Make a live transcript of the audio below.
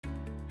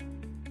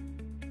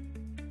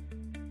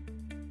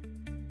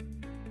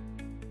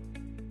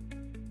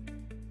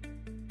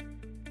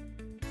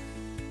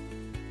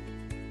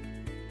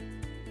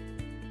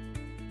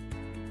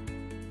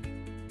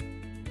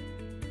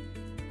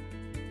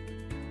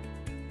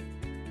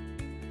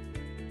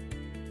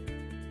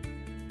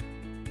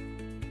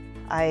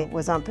I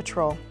was on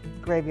patrol,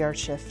 graveyard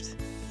shift,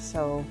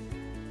 so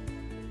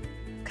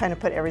kind of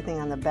put everything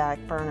on the back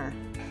burner.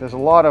 There's a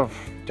lot of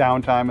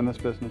downtime in this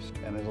business,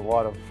 and there's a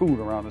lot of food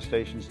around the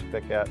stations to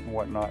pick at and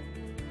whatnot.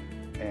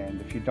 And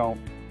if you don't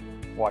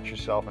watch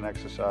yourself and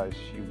exercise,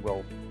 you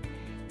will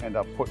end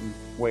up putting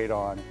weight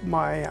on.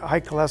 My high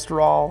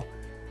cholesterol,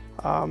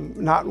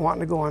 not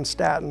wanting to go on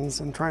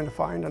statins and trying to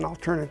find an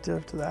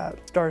alternative to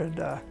that started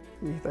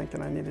me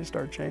thinking I needed to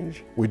start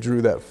change. We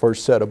drew that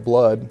first set of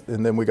blood,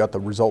 and then we got the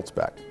results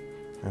back.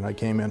 And I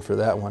came in for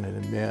that one,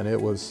 and man, it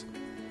was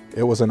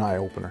an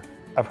eye-opener.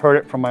 I've heard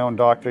it from my own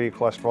doctor, your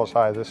cholesterol's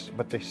high,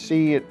 but to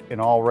see it in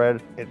all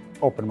red, it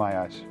opened my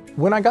eyes.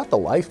 When I got the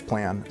life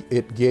plan,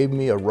 it gave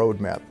me a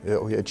roadmap.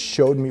 It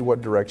showed me what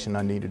direction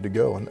I needed to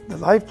go. And the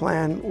life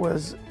plan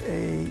was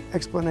an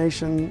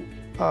explanation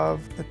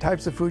of the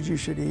types of foods you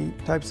should eat,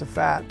 types of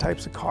fat,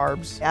 types of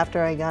carbs.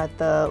 After I got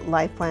the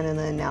life plan and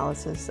the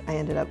analysis, I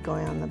ended up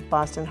going on the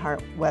Boston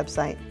Heart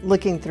website,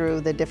 looking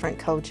through the different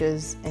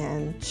coaches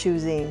and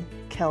choosing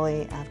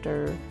Kelly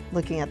after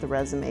looking at the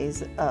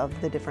resumes of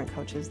the different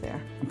coaches there.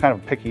 I'm kind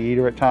of a picky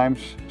eater at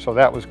times, so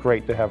that was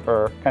great to have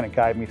her kind of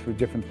guide me through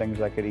different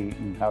things I could eat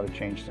and how to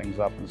change things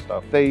up and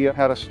stuff. They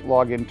had us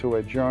log into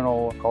a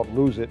journal called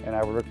Lose It, and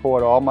I would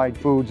record all my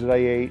foods that I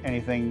ate,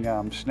 anything,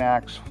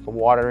 snacks, the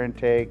water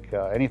intake,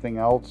 anything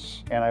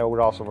else, and I would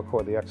also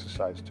record the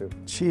exercise too.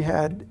 She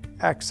had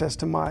access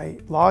to my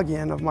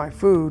login of my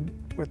food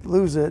with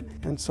Lose It,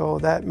 and so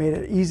that made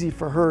it easy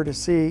for her to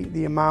see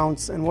the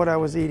amounts and what I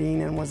was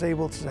eating, and was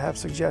able to have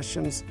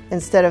suggestions.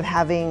 Instead of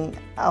having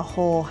a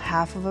whole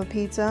half of a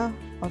pizza,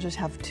 I'll just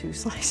have 2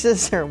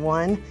 slices or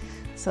 1.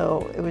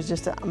 So it was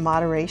just a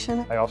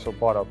moderation. I also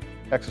bought an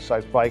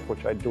exercise bike,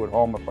 which I'd do at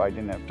home if I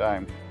didn't have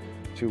time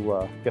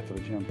to get to the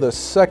gym. the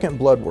second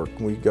blood work,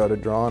 we got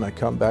it drawn, I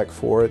come back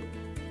for it,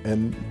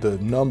 and the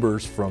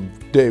numbers from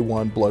day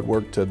one blood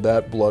work to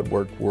that blood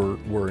work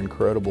were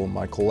incredible.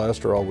 My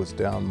cholesterol was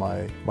down,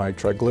 my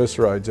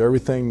triglycerides,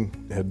 everything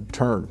had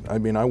turned. I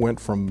mean, I went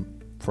from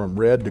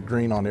red to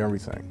green on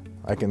everything.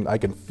 I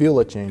can feel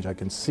a change, I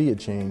can see a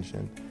change,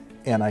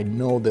 and I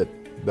know that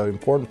the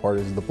important part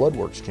is the blood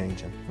work's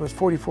changing. It was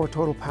 44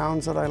 total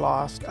pounds that I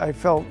lost. I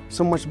felt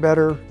so much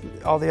better.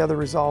 All the other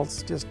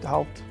results just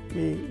helped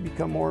me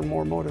become more and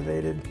more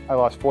motivated. I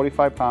lost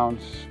 45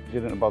 pounds,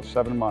 did it in about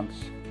 7 months,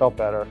 felt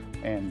better,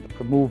 and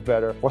could move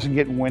better. Wasn't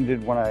getting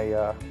winded when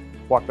I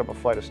walked up a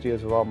flight of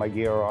stairs with all my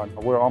gear on.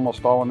 We're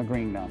almost all in the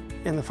green now.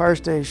 In the fire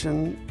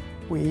station,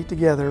 we eat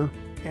together,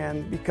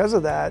 and because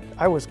of that,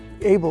 I was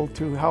able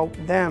to help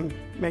them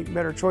make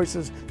better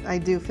choices. I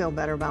do feel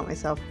better about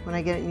myself. When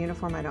I get in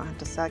uniform, I don't have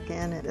to suck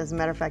in. As a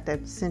matter of fact,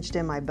 I've cinched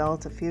in my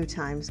belt a few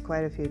times,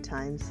 quite a few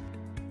times.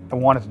 I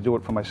wanted to do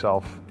it for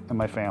myself and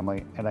my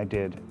family, and I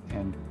did,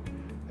 and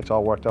it's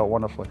all worked out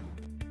wonderfully.